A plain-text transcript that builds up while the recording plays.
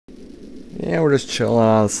Yeah, we're just chilling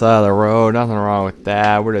on the side of the road. Nothing wrong with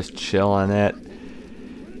that. We're just chilling it.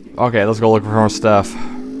 Okay, let's go look for more stuff. I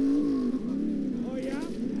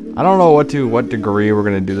don't know what degree we're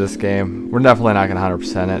gonna do this game. We're definitely not gonna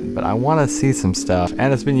 100% it, but I want to see some stuff.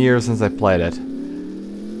 And it's been years since I played it.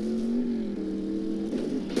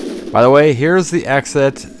 By the way, here's the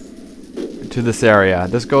exit to this area.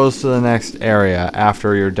 This goes to the next area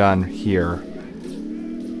after you're done here.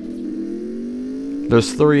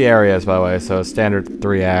 There's 3 areas, by the way, so standard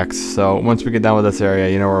 3 acts. So once we get done with this area,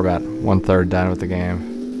 you know we're about 1/3 done with the game.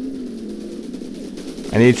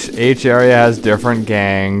 And each area has different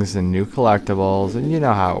gangs and new collectibles, and you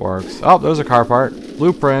know how it works. Oh, there's a car part.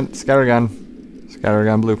 Blueprint, scattergun.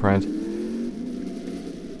 Scattergun blueprint.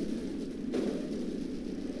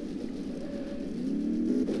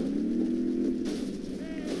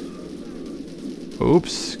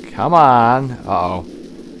 Oops, come on. Uh-oh.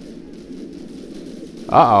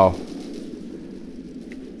 Uh-oh.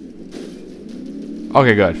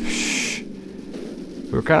 Okay, good. Shh.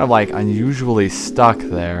 We were kind of like unusually stuck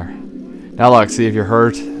there. Now look, see if you're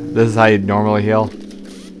hurt. This is how you'd normally heal.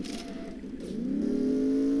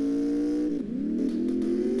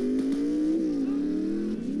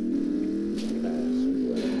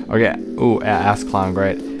 Okay. Ooh, ass clown,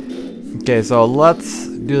 great. Okay, so let's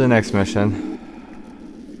do the next mission.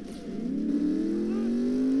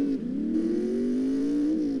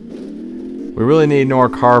 We really need more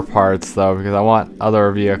car parts though, because I want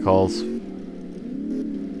other vehicles.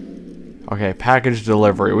 Okay, package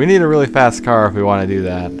delivery. We need a really fast car if we want to do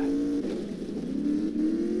that.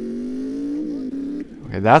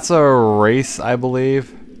 Okay, that's a race, I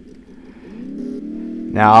believe.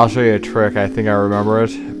 Now, I'll show you a trick. I think I remember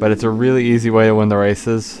it. But it's a really easy way to win the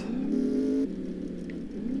races.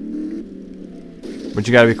 But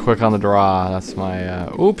you gotta be quick on the draw. That's my,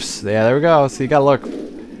 oops. Yeah, there we go. So you gotta look.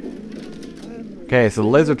 Okay, so the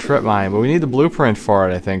laser trip mine. But we need the blueprint for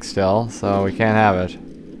it, I think, still. So we can't have it.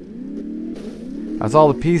 That's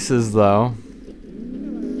all the pieces, though.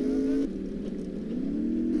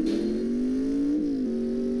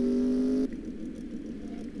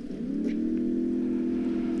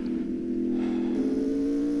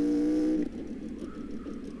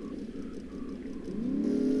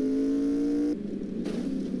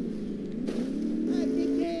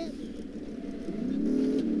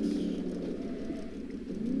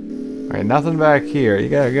 Alright, nothing back here. You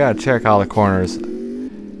gotta check all the corners.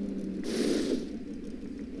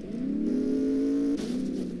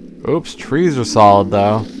 Oops, trees are solid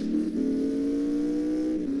though.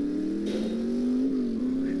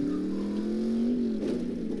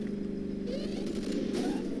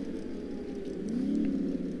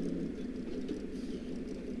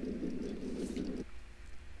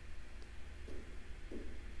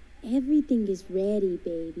 Everything is ready,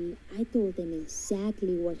 baby. I told them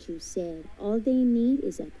exactly what you said. All they need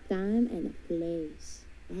is a time and a place.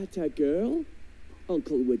 That a girl?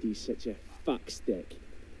 Uncle Woody's such a fuckstick.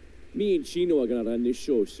 Me and Chino are gonna run this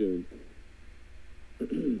show soon.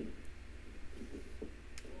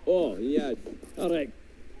 Oh, yeah. Alright.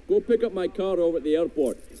 Go pick up my car over at the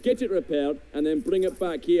airport. Get it repaired, and then bring it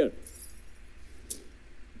back here.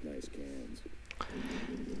 Nice cans.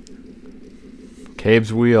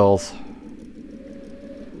 Cabe's wheels.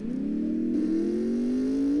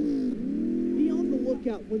 Be on the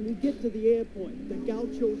lookout when we get to the airport. The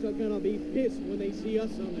gauchos are gonna be pissed when they see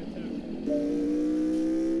us on their turn.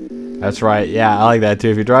 That's right. Yeah, I like that too.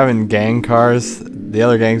 If you're driving gang cars, the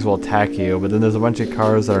other gangs will attack you, but then there's a bunch of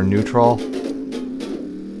cars that are neutral.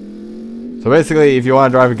 So basically, if you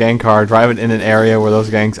want to drive a gang car, drive it in an area where those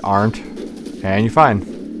gangs aren't, and you're fine.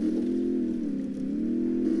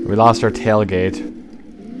 We lost our tailgate.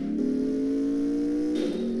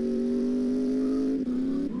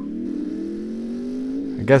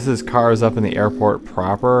 I guess this car is up in the airport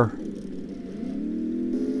proper.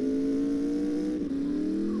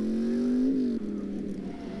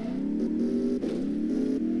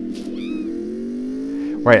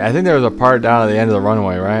 Wait, I think there was a part down at the end of the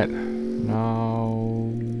runway, right?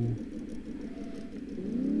 No.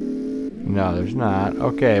 No, there's not.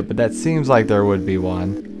 Okay, but that seems like there would be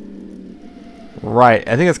one. Right,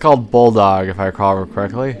 I think it's called Bulldog, if I recall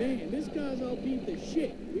correctly. Man, this car's all beat to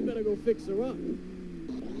shit. We better go fix her up.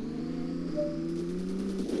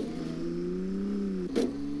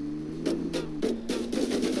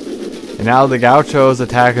 And now the gauchos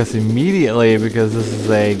attack us immediately because this is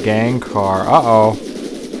a gang car. Uh-oh.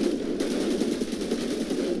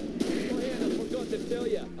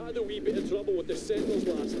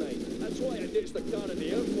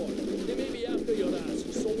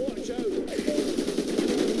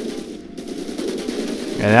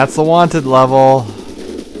 And that's the wanted level.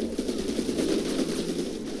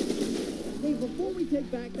 Hey, before we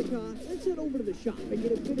take back the car, let's head over to the shop and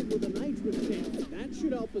get it fitted with a nitrous tank. That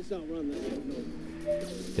should help us outrun the signal.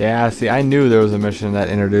 Yeah, see, I knew there was a mission that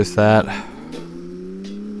introduced that.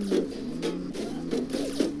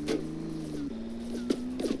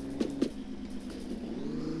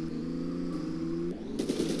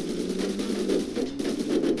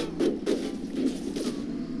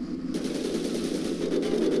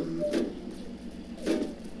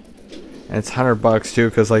 And it's $100 too,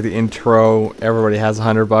 because like the intro, everybody has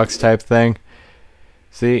 $100 type thing.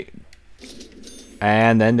 See?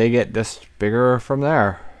 And then they get just bigger from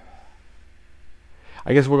there.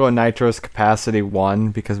 I guess we'll go nitrous capacity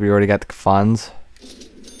 1 because we already got the funds.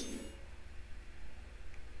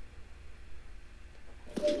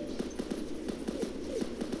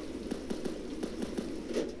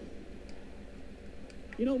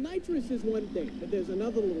 You know, nitrous is one thing, but there's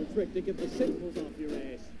another little trick to get the signals off your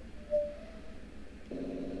ass.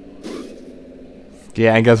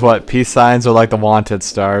 Yeah, and guess what? Peace signs are like the wanted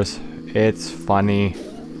stars. It's funny.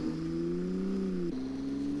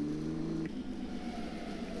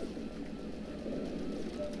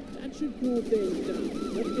 That should cool things down.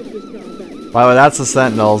 Let's get this car back. By the way, that's the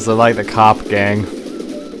Sentinels. They're like the cop gang.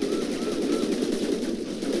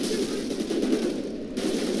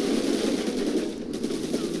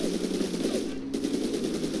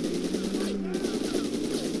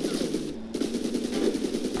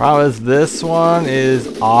 Problem is, this one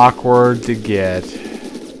is awkward to get.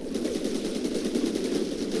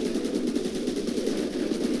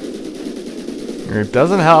 It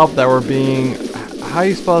doesn't help that we're being... How are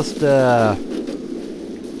you supposed to...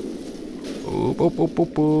 Boop, boop, boop,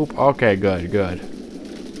 boop, boop. Okay, good, good.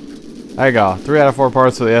 There you go. 3 out of 4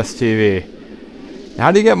 parts with the STV. Now,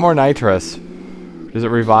 how do you get more nitrous? Does it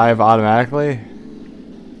revive automatically?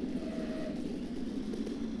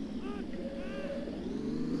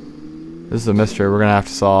 This is a mystery we're gonna have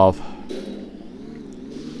to solve. I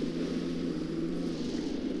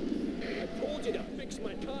told you to fix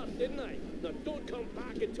my car, didn't I? Now don't come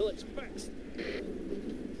back until it's fixed.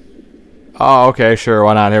 Oh, okay, sure,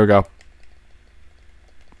 why not? Here we go.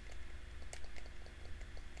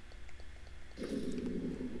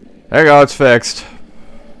 There you go, it's fixed.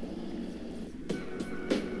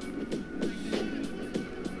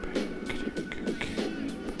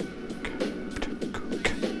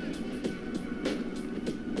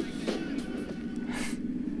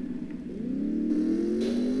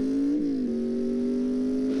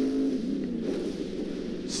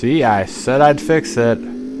 See, I said I'd fix it.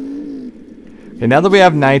 Okay, now that we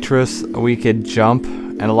have nitrous, we could jump,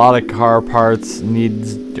 and a lot of car parts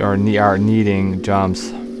are needing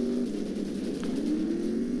jumps.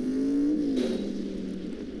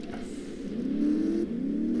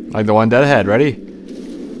 Like the one dead ahead. Ready?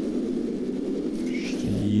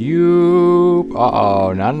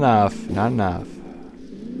 Uh-oh, not enough. Not enough.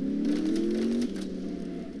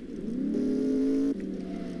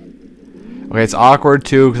 Okay, it's awkward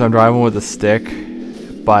too because I'm driving with a stick,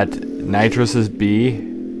 but nitrous is B.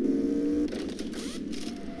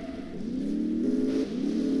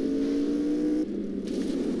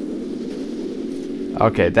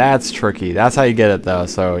 Okay, that's tricky. That's how you get it though,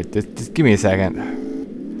 so just give me a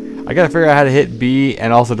second. I gotta figure out how to hit B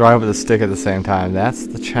and also drive with a stick at the same time. That's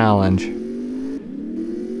the challenge.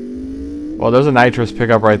 Well, there's a nitrous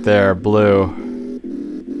pickup right there, blue.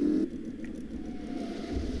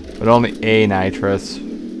 But only a nitrous.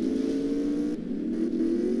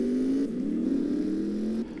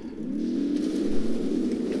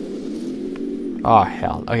 Oh,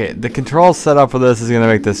 hell. Okay, the control setup for this is going to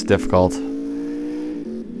make this difficult.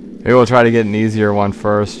 Maybe we'll try to get an easier one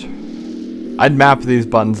first. I'd map these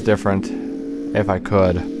buttons different if I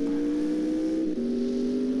could.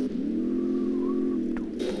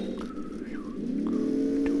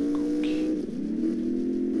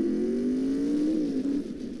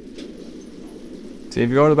 See, if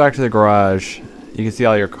you go back to the garage, you can see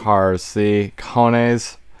all your cars. See,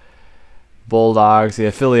 Cones, Bulldogs, the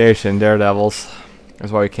affiliation, Daredevils. That's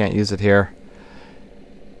why we can't use it here.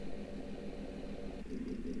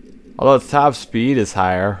 Although its top speed is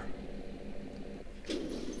higher.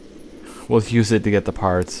 We'll use it to get the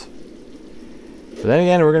parts. But then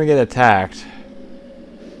again, we're going to get attacked.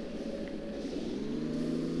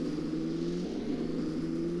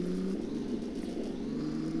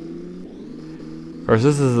 Of course,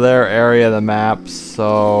 this is their area of the map,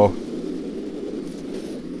 so...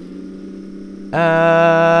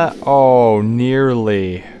 oh,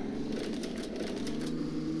 nearly.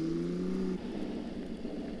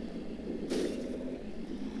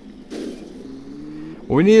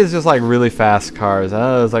 What we need is just like really fast cars. I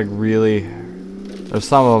know there's like really... There's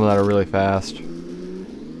some of them that are really fast.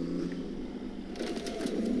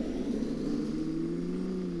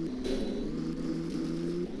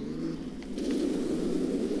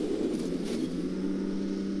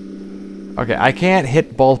 Okay, I can't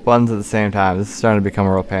hit both buttons at the same time. This is starting to become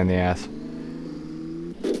a real pain in the ass.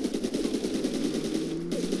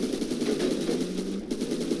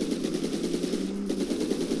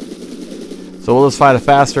 So we'll just find a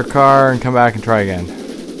faster car and come back and try again.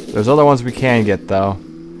 There's other ones we can get though.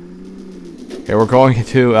 Okay, we're going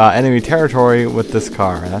into enemy territory with this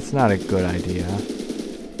car. That's not a good idea.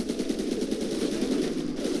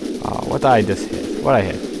 Oh, what did I just hit? What I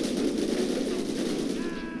hit?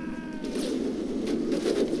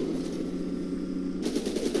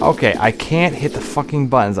 Okay, I can't hit the fucking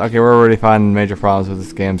buttons. Okay, we're already finding major problems with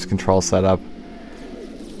this game's control setup.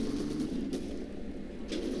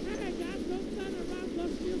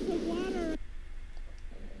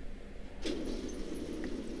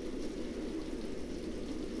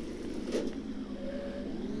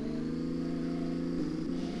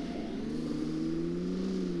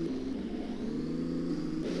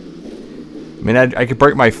 I mean, I could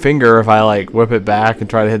break my finger if I like whip it back and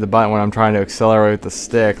try to hit the button when I'm trying to accelerate with the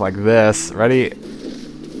stick like this. Ready?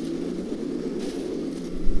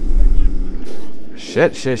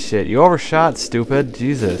 Shit, shit, shit. You overshot, stupid.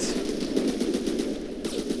 Jesus.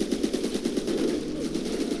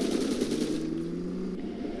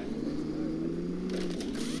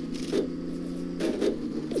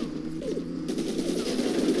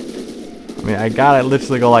 I mean, I gotta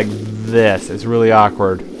literally go like this. It's really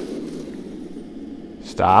awkward.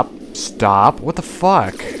 Stop. Stop. What the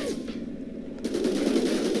fuck?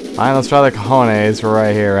 Fine, let's try the cojones. We're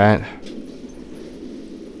right here, right?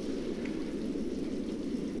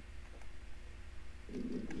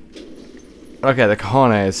 Okay, the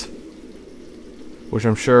cojones. Which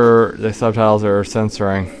I'm sure the subtitles are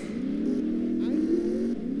censoring.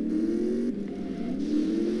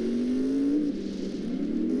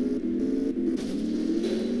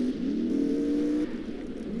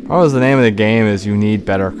 What was the name of the game is you need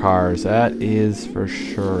better cars. That is for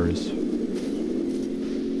sure.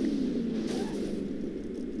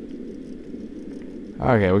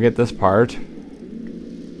 Okay, we get this part.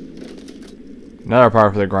 Another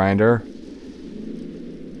part for the grinder.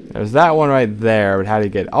 There's that one right there, but how do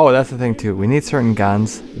you get... Oh, that's the thing too. We need certain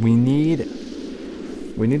guns. We need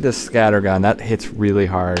the scatter gun. That hits really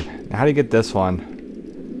hard. Now, how do you get this one?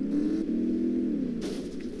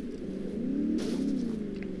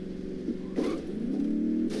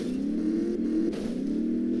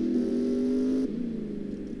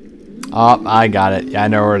 Oh, I got it. Yeah, I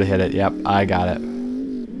know where to hit it. Yep, I got it.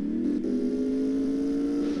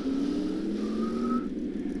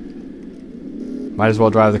 Might as well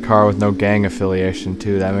drive the car with no gang affiliation,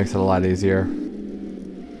 too. That makes it a lot easier.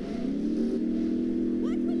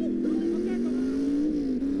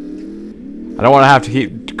 I don't want to have to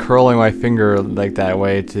keep curling my finger like that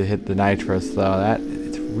way to hit the nitrous, though.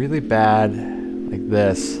 It's really bad like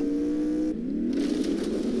this.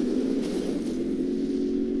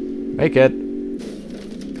 Make it.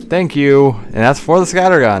 Thank you. And that's for the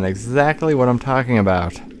scattergun. Exactly what I'm talking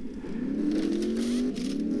about.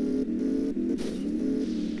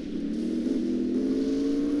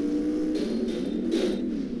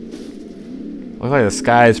 Looks like the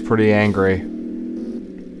sky is pretty angry.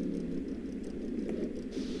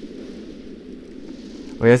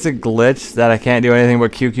 Wait, is it glitched that I can't do anything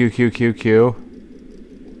but Q, Q, Q, Q, Q?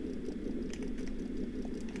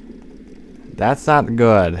 That's not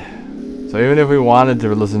good. So even if we wanted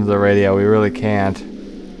to listen to the radio, we really can't.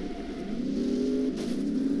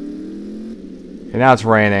 Okay, now it's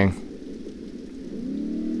raining.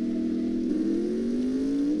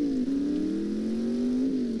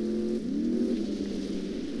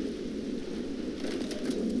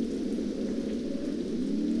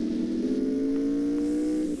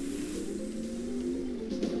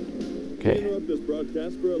 Okay. Interrupt this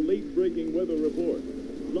broadcast for a late-breaking weather report.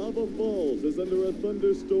 Lava Falls is under a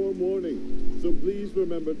thunderstorm warning, so please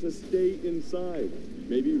remember to stay inside.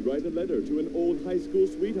 Maybe write a letter to an old high school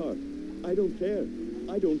sweetheart. I don't care.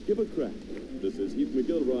 I don't give a crap. This is Heath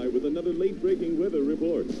McGilroy with another late-breaking weather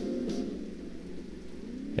report.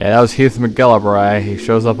 Yeah, that was Heath McGilroy. He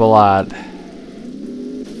shows up a lot.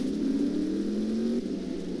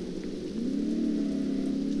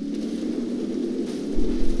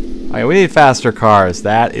 Okay, we need faster cars.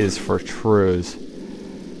 That is for trues.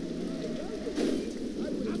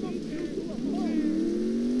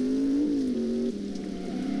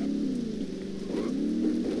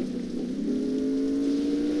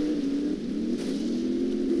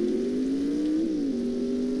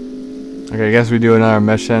 Okay, I guess we do another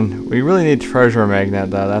mission. We really need treasure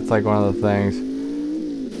magnet though. That's like one of the things.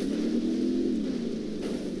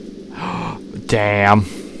 Damn.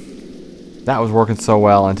 That was working so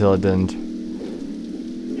well until it didn't.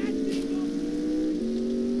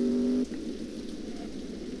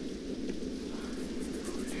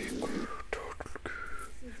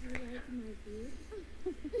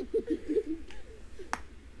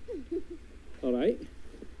 Alright.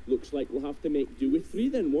 Looks like we'll have to make do with 3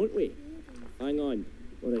 then, won't we? Hang on.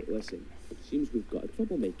 Alright, listen. Seems we've got a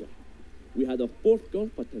troublemaker. We had a 4th girl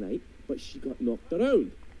for tonight, but she got knocked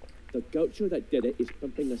around. The gaucho that did it is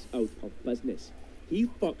pumping us out of business. He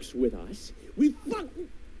fucks with us. We fuck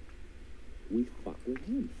with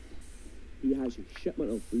him. He has a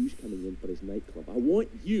shipment of booze coming in for his nightclub. I want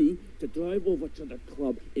you to drive over to the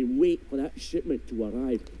club and wait for that shipment to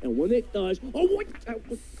arrive. And when it does, I want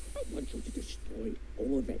you to destroy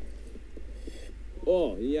all of it.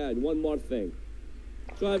 Oh, yeah, and one more thing.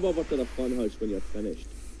 Drive over to the funhouse when you're finished.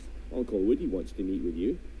 Uncle Woody wants to meet with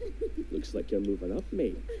you. Looks like you're moving up,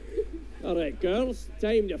 mate. All right, girls,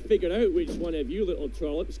 time to figure out which one of you little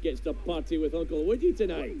trollops gets to party with Uncle Woody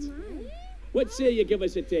tonight. What say you give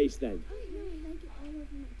us a taste, then?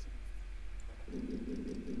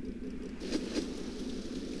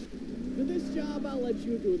 For this job, I'll let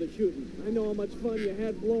you do the shooting. I know how much fun you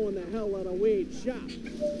had blowing the hell out of Wade's shop.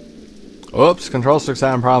 Oops, control stick's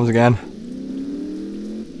having problems again.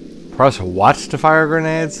 Press what to fire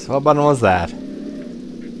grenades? What button was that? Well,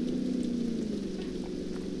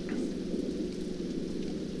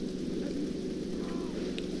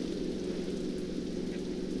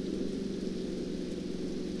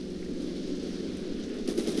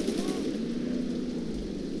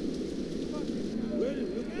 it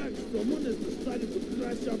looks like someone has decided to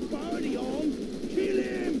crash our party on. Kill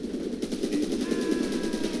him!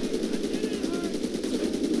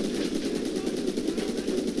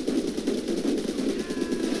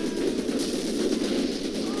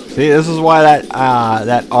 See, this is why that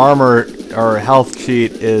that armor or health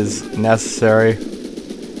cheat is necessary.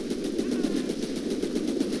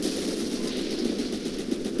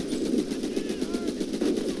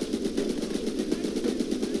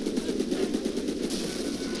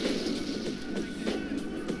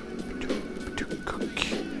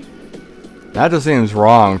 That just seems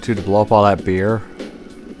wrong too, to blow up all that beer.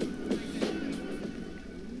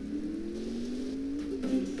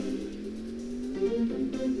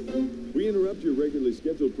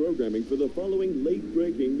 Scheduled programming for the following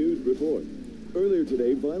late-breaking news report. Earlier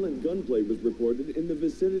today, violent gunplay was reported in the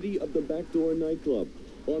vicinity of the Backdoor nightclub.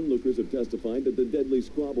 Onlookers have testified that the deadly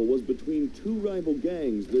squabble was between 2 rival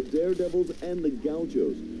gangs, the Daredevils and the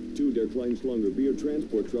Gauchos. 2 Der Kleinschlanger beer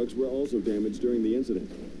transport trucks were also damaged during the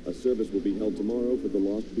incident. A service will be held tomorrow for the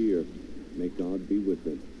lost beer. May God be with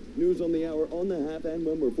them. News on the hour, on the half, and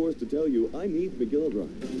when we're forced to tell you, I'm Heath McGillivray.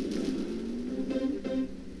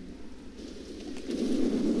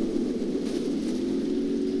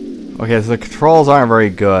 Okay, so the controls aren't very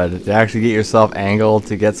good. To actually get yourself angled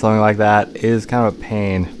to get something like that is kind of a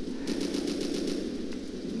pain.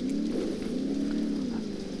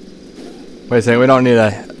 Wait a second, we don't need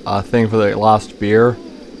a thing for the lost beer.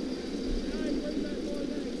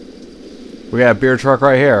 We got a beer truck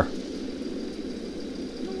right here.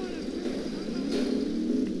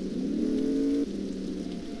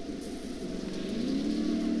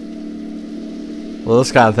 Well,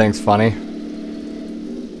 this kind of thing's funny.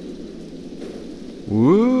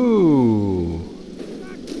 Woo!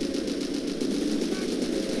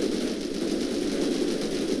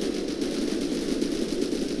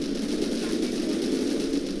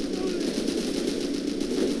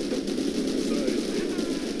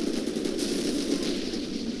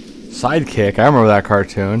 Sidekick, I remember that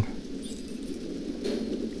cartoon.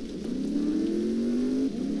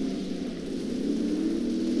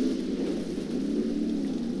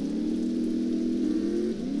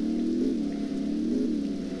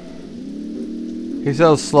 He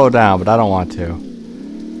says slow down, but I don't want to.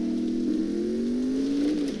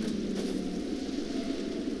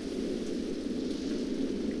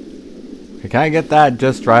 Okay, can I get that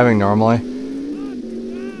just driving normally?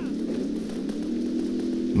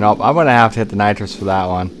 Nope, I'm gonna have to hit the nitrous for that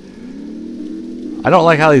one. I don't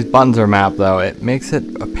like how these buttons are mapped though. It makes it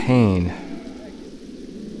a pain.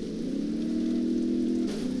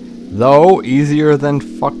 Though, easier than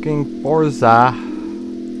fucking Forza.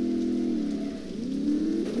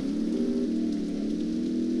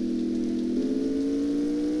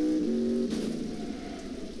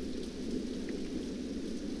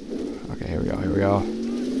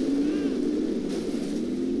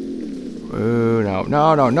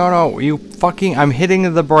 no, no, no, no. You fucking... I'm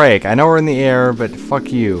hitting the brake. I know we're in the air, but fuck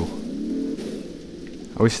you.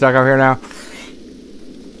 Are we stuck up here now?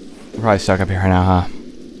 We're probably stuck up here now, huh?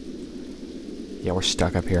 Yeah, we're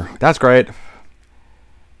stuck up here. That's great.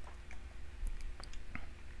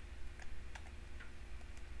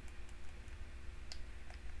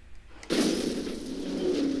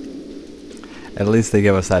 At least they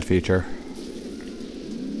give us that feature.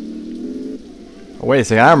 Oh, wait a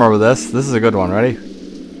second, I remember this. This is a good one. Ready?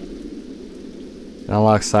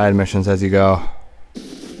 Unlock side missions as you go.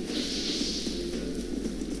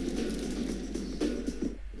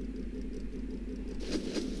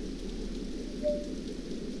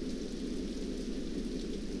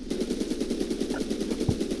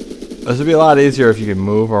 This would be a lot easier if you could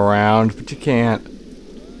move around, but you can't.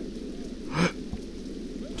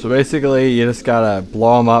 So basically, you just gotta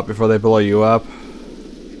blow them up before they blow you up.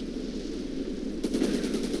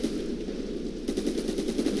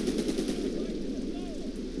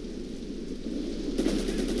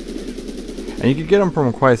 And you can get them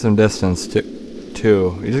from quite some distance too.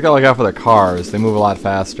 You just gotta look out for the cars. They move a lot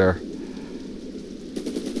faster.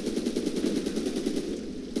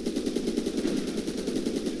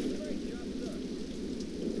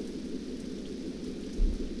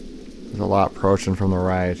 There's a lot approaching from the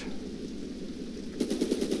right.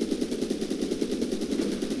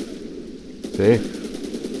 See?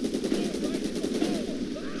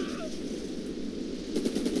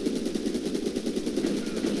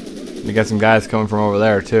 You got some guys coming from over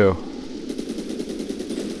there too.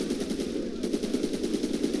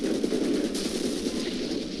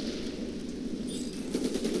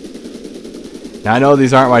 Now I know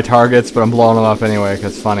these aren't my targets, but I'm blowing them up anyway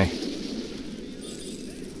because it's funny.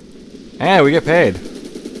 And we get paid.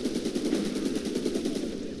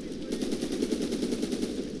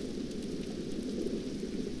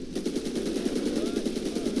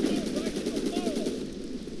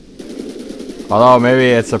 Although maybe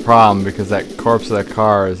it's a problem because that corpse of that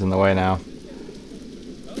car is in the way now.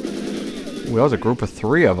 Ooh, that was a group of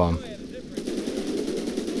 3 of them.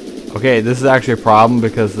 Okay, this is actually a problem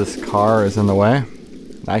because this car is in the way.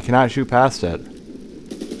 I cannot shoot past it.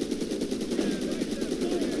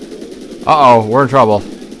 Uh-oh, we're in trouble.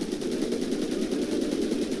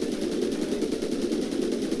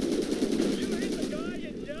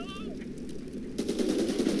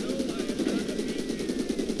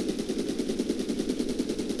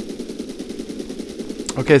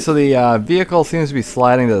 Okay, so the vehicle seems to be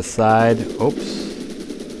sliding to the side. Oops.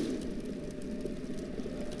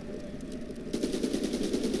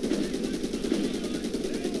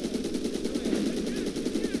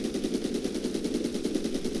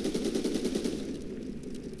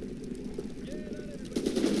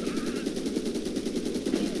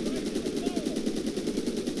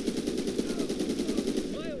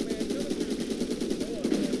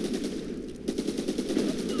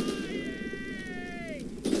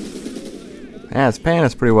 Yeah, it's paying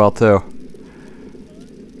us pretty well too.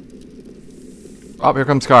 Oh, here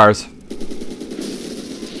comes cars.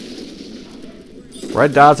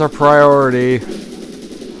 Red dots are priority.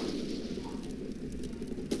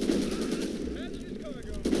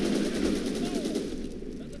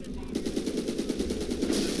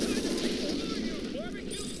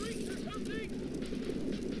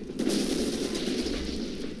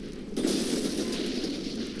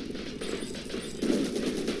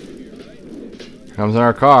 Comes in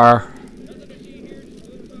our car.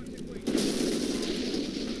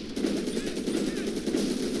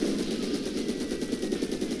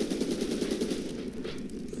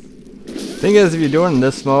 Thing is, if you're doing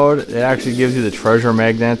this mode, it actually gives you the treasure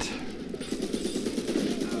magnet.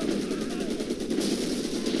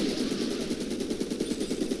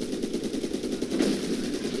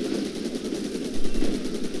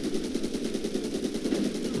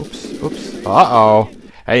 Oops, oops. Uh-oh.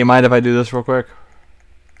 Hey, you mind if I do this real quick?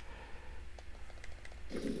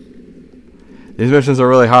 These missions are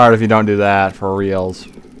really hard if you don't do that for reals.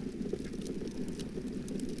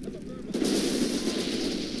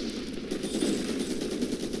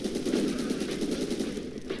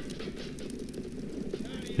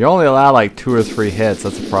 You only allow like 2 or 3 hits,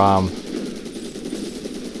 that's a problem.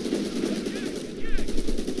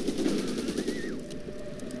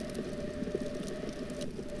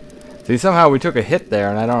 See, somehow we took a hit there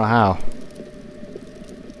and I don't know how.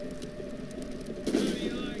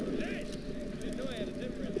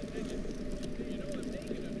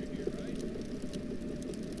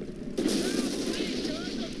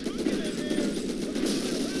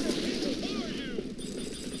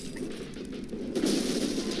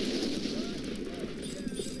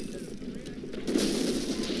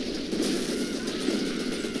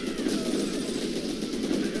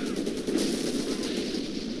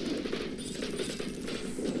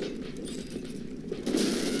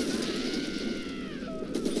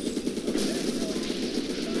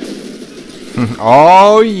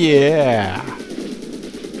 Oh yeah.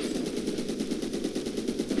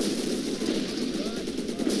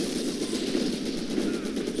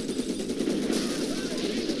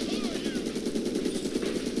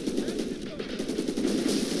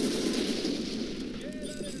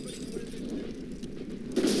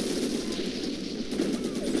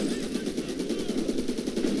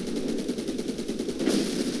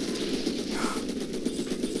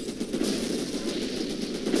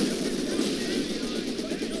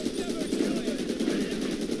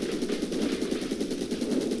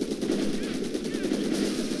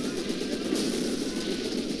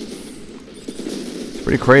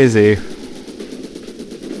 Pretty crazy.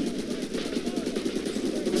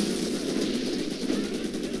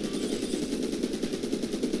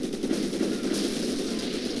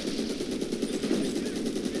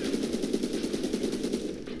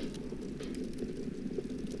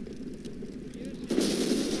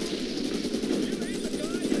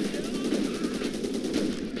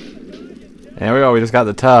 There we go, we just got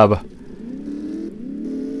the tub.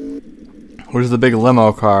 Where's the big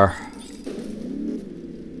limo car?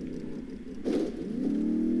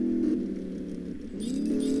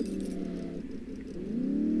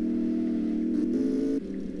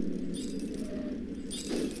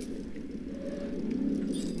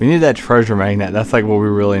 We need that treasure magnet. That's like what we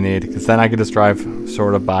really need. Because then I can just drive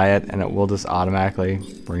sort of by it and it will just automatically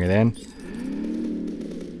bring it in.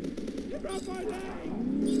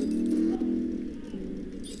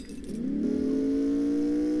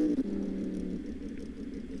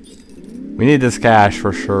 We need this cash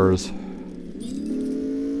for sure.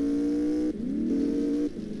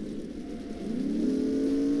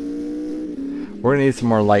 We're gonna need some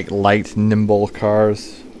more like light, nimble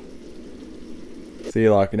cars. See,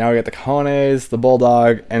 look, now we got the Cones, the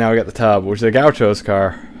Bulldog, and now we got the Tub, which is the Gaucho's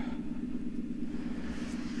car.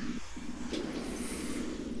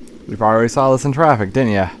 You probably already saw this in traffic,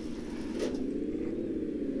 didn't ya?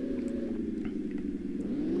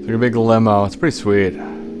 It's like a big limo. It's pretty sweet.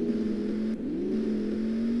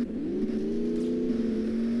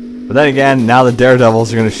 But then again, now the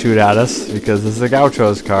Daredevils are going to shoot at us because this is the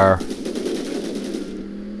Gaucho's car.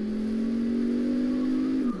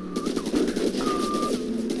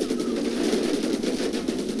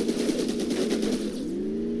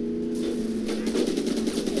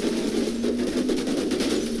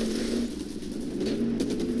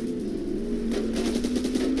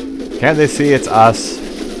 Can't they see it's us?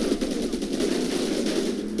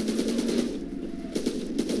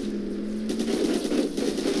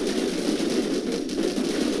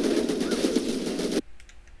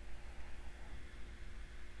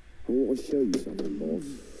 I want to show you something, boss.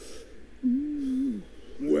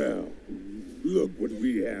 Well, look what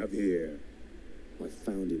we have here. I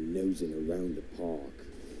found him nosing around the park.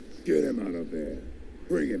 Get him out of there.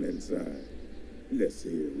 Bring him inside. Let's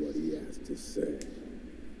hear what he has to say.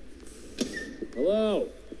 Hello?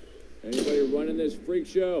 Anybody running this freak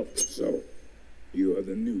show? So, you are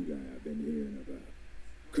the new guy I've been hearing about.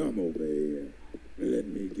 Come over here. Let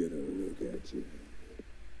me get a look at you.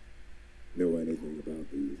 Know anything about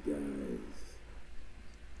these guys?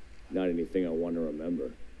 Not anything I want to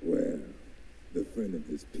remember. Well, the friend of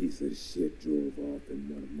this piece of shit drove off in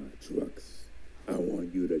one of my trucks. I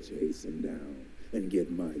want you to chase him down and get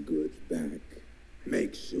my goods back.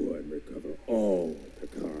 Make sure and recover all the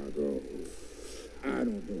cargo. I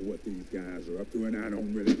don't know what these guys are up to, and I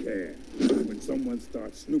don't really care. When someone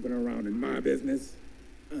starts snooping around in my business,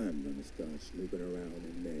 I'm gonna start snooping around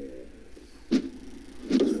in theirs.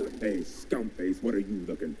 Hey, scumpface, what are you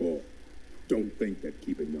looking for? Don't think that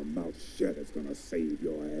keeping your mouth shut is gonna save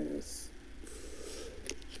your ass.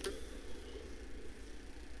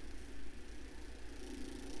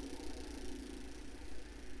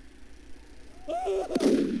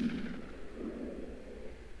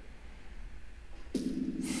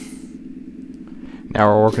 Now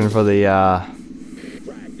we're working for the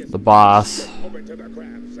boss. Over to the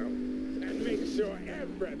craft zone and make sure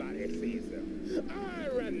everybody sees them. I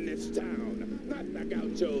run this town, not the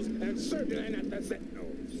gauchos, and certainly not the sentinels.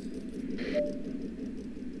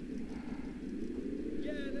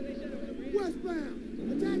 Westbound!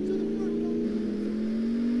 Attack to the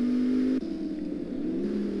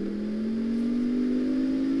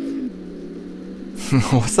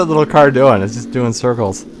front! What's that little car doing? It's just doing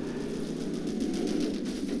circles.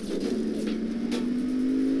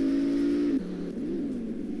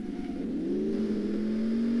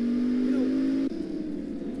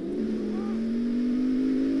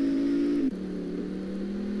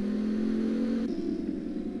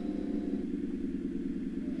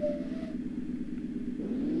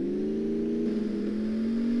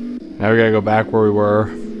 Now we gotta go back where we were.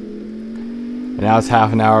 And now it's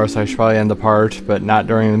half an hour, so I should probably end the part, but not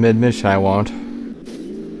during the mid-mission I won't.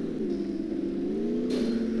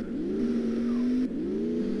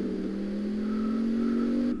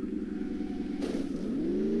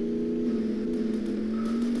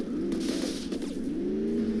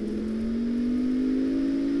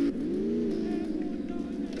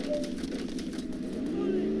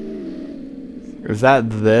 Is that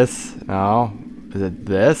this? No. Is it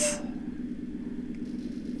this?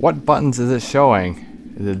 What buttons is it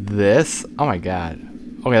showing? Is it this? Oh my god.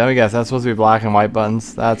 Okay, let me guess. That's supposed to be black and white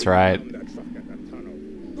buttons? That's right.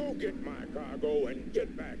 Go get my cargo and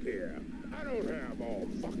get back here. I don't have all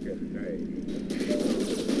fucking day.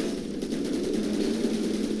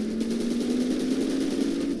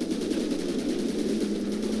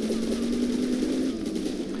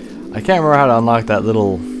 I can't remember how to unlock that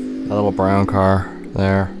little brown car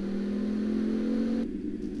there.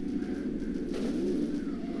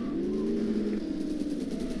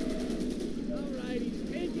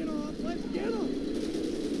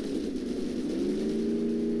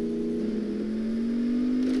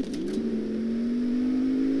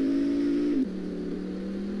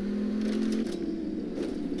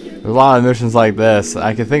 There's a lot of missions like this.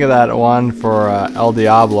 I can think of that one for El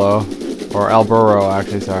Diablo, or El Burro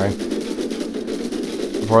actually, sorry.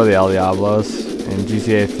 Before the El Diablos, in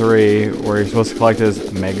GTA 3, where you're supposed to collect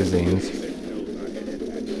his magazines.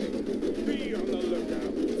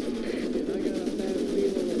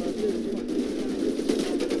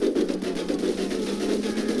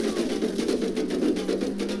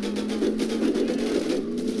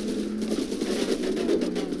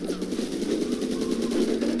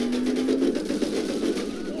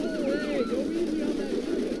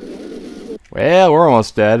 Well, we're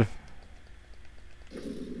almost dead.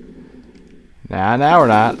 Nah, now we're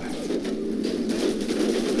not.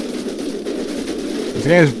 This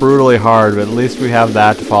game is brutally hard, but at least we have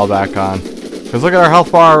that to fall back on. Because look at our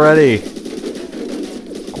health bar already.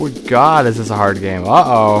 Oh god, is this a hard game.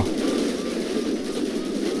 Uh-oh.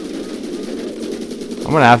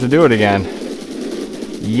 I'm gonna have to do it again.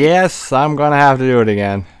 Yes, I'm gonna have to do it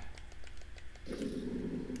again.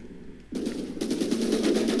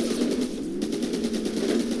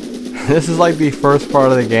 This is like the first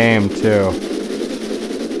part of the game, too.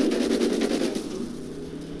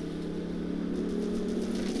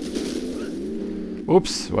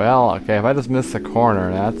 Oops, well, okay, if I just miss the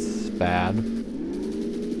corner, that's bad.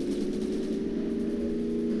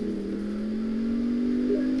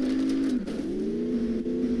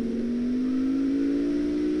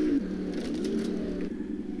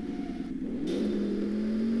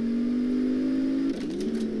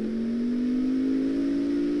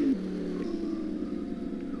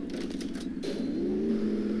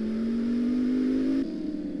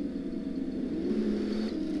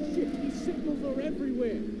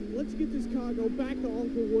 Let's get this cargo back to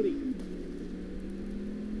Uncle Woody.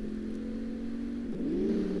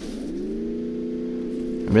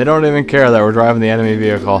 And they don't even care that we're driving the enemy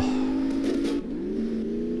vehicle.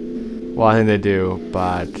 Well, I think they do,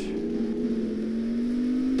 but...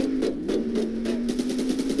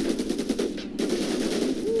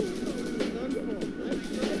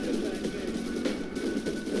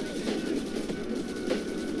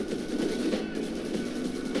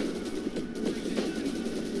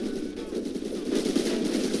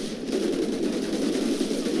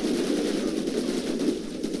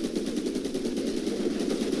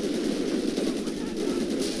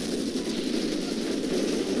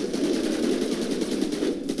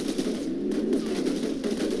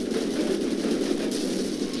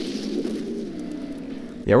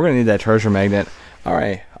 yeah, we're gonna need that treasure magnet.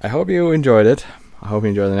 Alright, I hope you enjoyed it. I hope you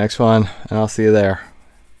enjoy the next one, and I'll see you there.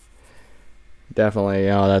 Definitely,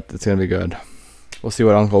 you know, that's gonna be good. We'll see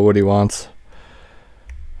what Uncle Woody wants.